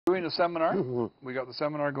Doing a seminar. We got the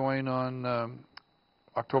seminar going on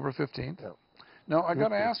October 15th. Yeah. Now, I got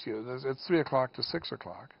to ask you, it's 3 o'clock to 6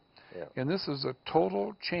 o'clock. Yeah. And this is a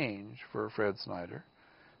total change for Fred Snyder,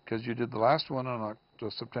 because you did the last one on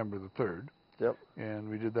September the 3rd. Yep. And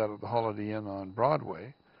we did that at the Holiday Inn on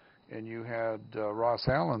Broadway. And you had Ross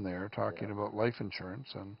Allen there talking about life insurance.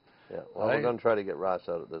 And yeah. Well, we're going to try to get Ross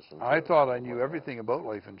out of this one. I thought I knew everything about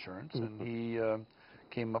life insurance, and he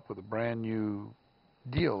came up with a brand new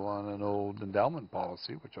deal on an old endowment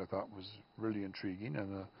policy, which I thought was really intriguing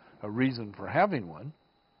and a reason for having one,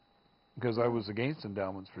 because I was against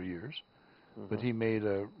endowments for years. But he made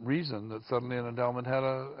a reason that suddenly an endowment had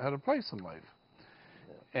a place in life.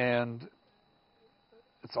 Yeah. And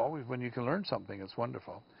it's always, when you can learn something, it's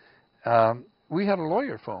wonderful. We had a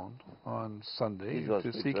lawyer phone on Sunday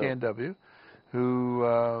to CKNW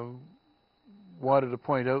who wanted to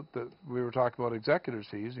point out that we were talking about executor's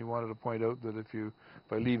fees. He wanted to point out that if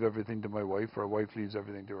I leave everything to my wife, or a wife leaves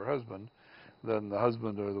everything to her husband, then the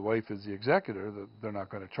husband or the wife is the executor, that they're not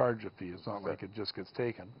going to charge a fee. It's not like it just gets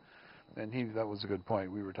taken. And that was a good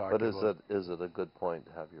point we were talking about. But is it a good point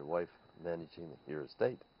to have your wife managing your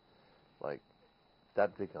estate? Like,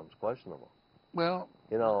 that becomes questionable. Well,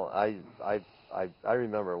 you know, I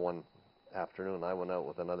remember one afternoon I went out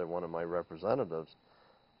with another one of my representatives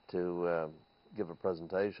to give a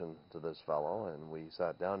presentation to this fellow, and we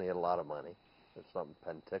sat down. He had a lot of money. It's something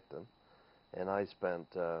Penticton. And I spent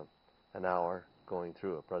an hour going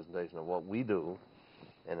through a presentation of what we do,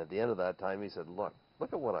 and at the end of that time he said, look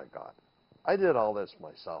at what I got. I did all this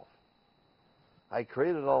myself. I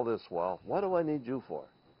created all this wealth. What do I need you for?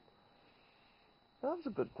 That was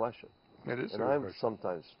a good question. It is. And I'm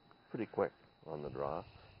sometimes pretty quick on the draw.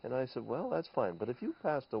 And I said, well, that's fine. But if you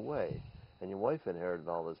passed away and your wife inherited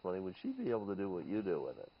all this money, would she be able to do what you do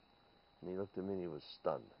with it? And he looked at me and he was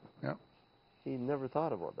stunned. Yeah. He never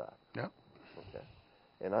thought about that. Yeah. Okay.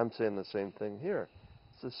 And I'm saying the same thing here.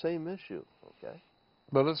 It's the same issue. Okay.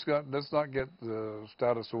 But let's not get the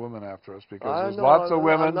status of women after us, because there's lots of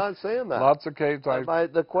women. I'm not saying that. Lots of cases.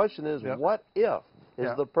 The question is, what if?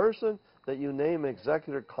 Is the person that you name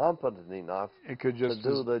executor competent enough to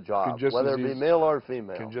do the job, whether it be male or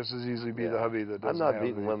female? Can just as easily be the hubby that doesn't I'm not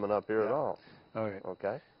beating women up here at all. Okay.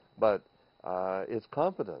 Okay? But it's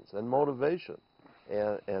competence and motivation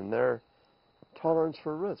and their tolerance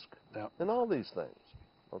for risk and all these things.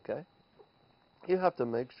 Okay? You have to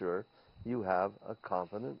make sure you have a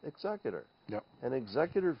competent executor. Yep. And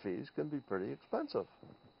executor fees can be pretty expensive.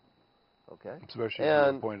 Okay? Especially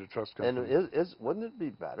if you appoint a trust company. And wouldn't it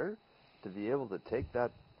be better to be able to take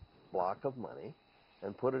that block of money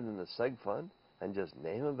and put it in a seg fund and just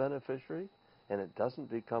name a beneficiary, and it doesn't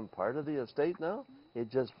become part of the estate now?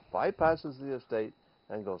 It just bypasses the estate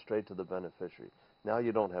and goes straight to the beneficiary. Now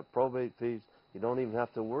you don't have probate fees. You don't even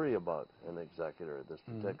have to worry about an executor at this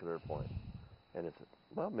particular point. And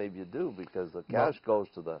well, maybe you do, because the cash goes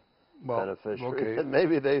to the beneficiary, and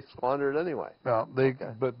maybe they squander it anyway. Well,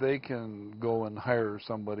 but they can go and hire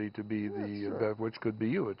somebody to be which could be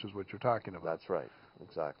you, which is what you're talking about. That's right,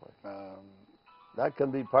 exactly. That can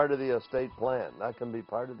be part of the estate plan. Well,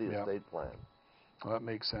 that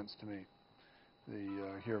makes sense to me.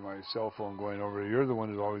 Hear my cell phone going over. You're the one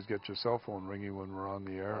who always gets your cell phone ringing when we're on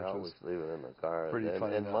the air. I always leave it in the car. Pretty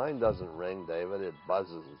funny. And mine doesn't ring, David. It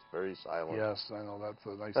buzzes. It's very silent. Yes, I know. That's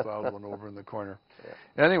a nice loud one over in the corner.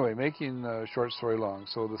 Yeah. Anyway, making a short story long.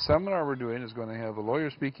 So the seminar we're doing is going to have a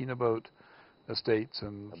lawyer speaking about estates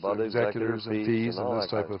and executors and fees and this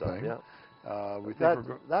type of thing. Yeah. We think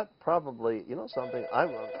that probably, you know something,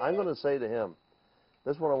 I'm going to say to him,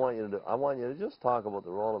 this is what I want you to do. I want you to just talk about the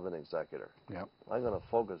role of an executor. Yep. I'm going to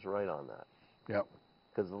focus right on that. Yep.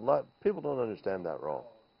 Because people don't understand that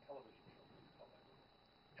role.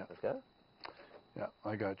 Yep. Okay? Yeah,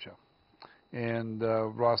 I got you. And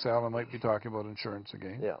Ross Allen might be talking about insurance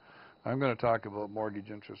again. Yeah. I'm going to talk about mortgage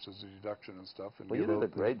interest as a deduction and stuff. And well, you did a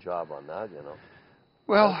great job on that, you know.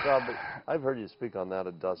 Well, I've heard you speak on that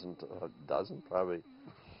a dozen, probably.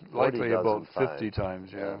 Likely about 50 times,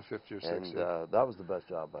 50 or 60. And that was the best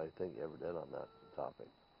job I think you ever did on that topic.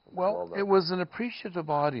 Well, it was an appreciative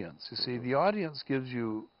audience. You see, the audience gives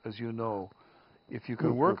you, as you know, if you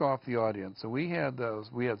can work off the audience. And we had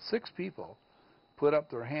 6 people put up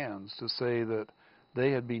their hands to say that they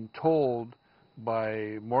had been told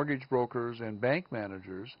by mortgage brokers and bank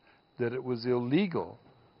managers that it was illegal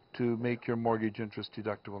to make your mortgage interest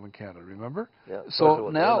deductible in Canada, remember? Yeah,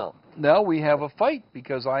 so now we have a fight,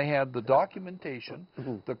 because I had the documentation,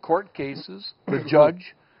 the court cases, the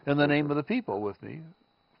judge, and the name of the people with me,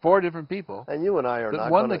 4 different people. And you and I are not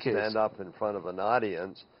going to stand up in front of an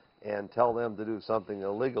audience and tell them to do something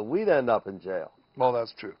illegal. We'd end up in jail. Well,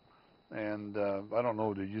 that's true. And I don't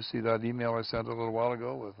know, did you see that email I sent a little while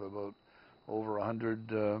ago with about over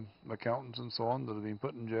 100 accountants and so on that have been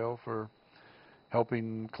put in jail for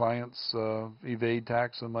helping clients evade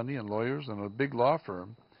tax and money, and lawyers, and a big law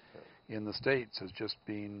firm in the States has just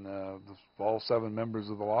been, all 7 members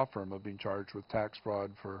of the law firm have been charged with tax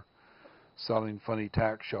fraud for selling funny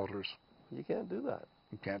tax shelters. You can't do that.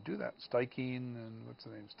 You can't do that. Steichen and what's the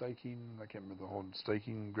name? Steichen, I can't remember the whole,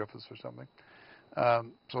 Steichen Griffiths or something.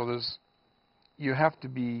 So you have to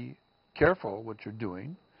be careful what you're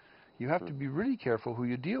doing. You have to be really careful who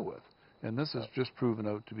you deal with. And this is just proven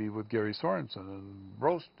out to be with Gary Sorensen and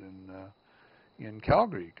Brost in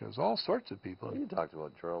Calgary, because all sorts of people. Well, you talked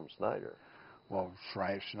about Jerome Snyder. Well,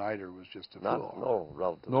 Schneider was just a fool. No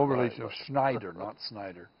relative. No relation of Schneider, not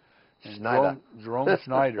Snyder. And Schneider. Jerome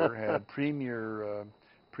Schneider had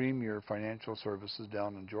premier financial services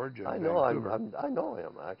down in Georgia. I know. I know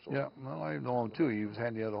him actually. Yeah, well, I know him too. He was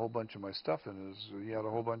handing out a whole bunch of my stuff he had a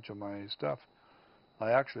whole bunch of my stuff.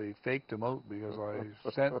 I actually faked him out because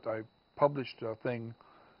I published a thing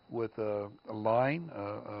with a line,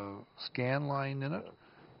 a scan line in it,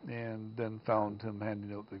 and then found him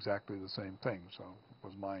handing out exactly the same thing, so it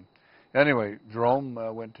was mine. Anyway, Jerome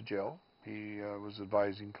went to jail. He was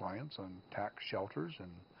advising clients on tax shelters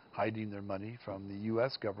and hiding their money from the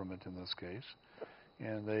U.S. government in this case.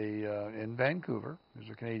 And they, in Vancouver, he's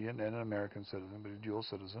a Canadian and an American citizen, but he's a dual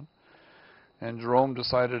citizen. And Jerome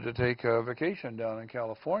decided to take a vacation down in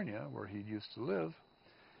California, where he used to live.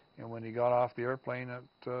 And when he got off the airplane at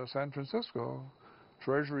San Francisco,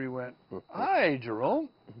 Treasury went, "Hi, Jerome."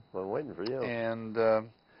 I'm waiting for you. And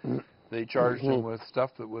they charged him with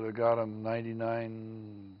stuff that would have got him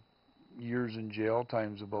 99 years in jail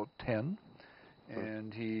times about 10.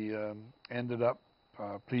 And he ended up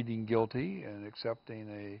pleading guilty and accepting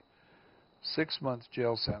a 6-month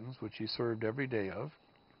jail sentence, which he served every day of,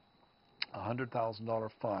 a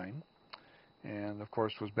 $100,000 fine, and of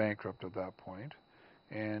course was bankrupt at that point.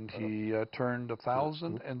 And he turned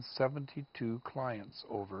 1,072 clients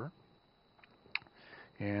over,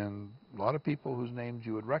 and a lot of people whose names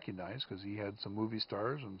you would recognize, because he had some movie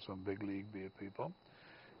stars and some big league people.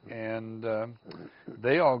 And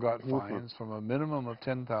they all got fines from a minimum of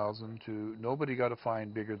 $10,000 to nobody got a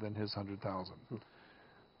fine bigger than his $100,000.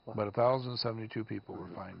 But 1,072 people were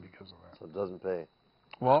fined because of that. So it doesn't pay.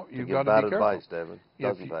 Well, you've got to be careful. Bad advice, David.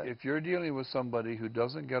 Doesn't pay. If you're dealing with somebody who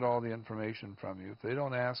doesn't get all the information from you, if they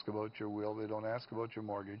don't ask about your will, they don't ask about your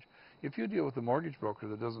mortgage, if you deal with a mortgage broker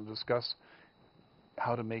that doesn't discuss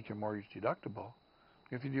how to make your mortgage deductible,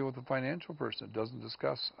 if you deal with a financial person that doesn't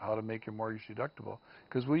discuss how to make your mortgage deductible,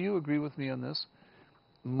 because will you agree with me on this?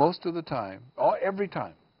 Most of the time, every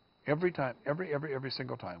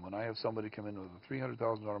single time, when I have somebody come in with a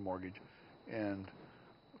 $300,000 mortgage and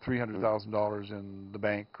 $300,000 in the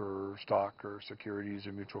bank or stock or securities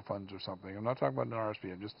or mutual funds or something. I'm not talking about an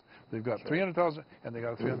RSP. They've got $300,000 and they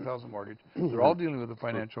got a $300,000 mortgage. They're all dealing with a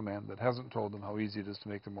financial man that hasn't told them how easy it is to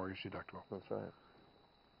make the mortgage deductible. That's right.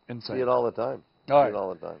 Insane. See it all the time. All right. See it all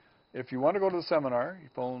the time. If you want to go to the seminar, you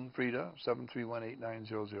phone Frida,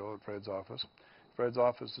 731-8900 at Fred's office. Fred's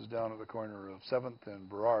office is down at the corner of 7th and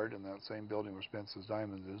Burrard in that same building where Spence's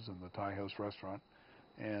Diamonds is and the Thai House restaurant.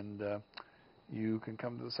 And you can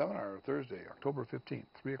come to the seminar Thursday, October 15th,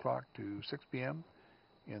 3 o'clock to 6 p.m.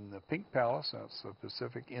 in the Pink Palace. That's the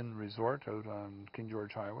Pacific Inn Resort out on King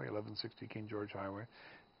George Highway, 1160 King George Highway.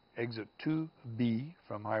 Exit 2B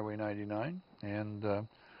from Highway 99. And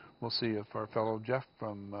we'll see if our fellow Jeff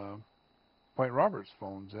from Point Roberts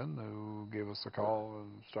phones in, who gave us a call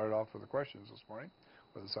and started off with the questions this morning,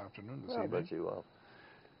 or this afternoon, this evening. I bet you will.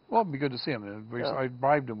 Well, it'd be good to see him. Yeah. I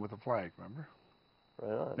bribed him with a flag, remember?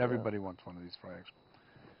 Right on. Everybody wants one of these flags.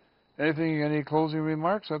 Any closing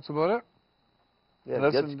remarks? That's about it.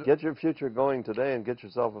 Yeah, get your future going today and get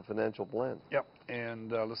yourself a financial plan. Yep,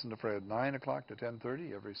 and listen to Fred 9 o'clock to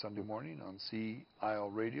 10:30 every Sunday morning on Sea Isle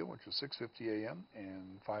Radio, which is 6:50 a.m.,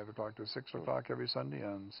 and 5 o'clock to 6 o'clock every Sunday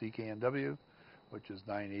on CKNW, which is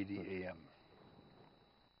 9:80 a.m.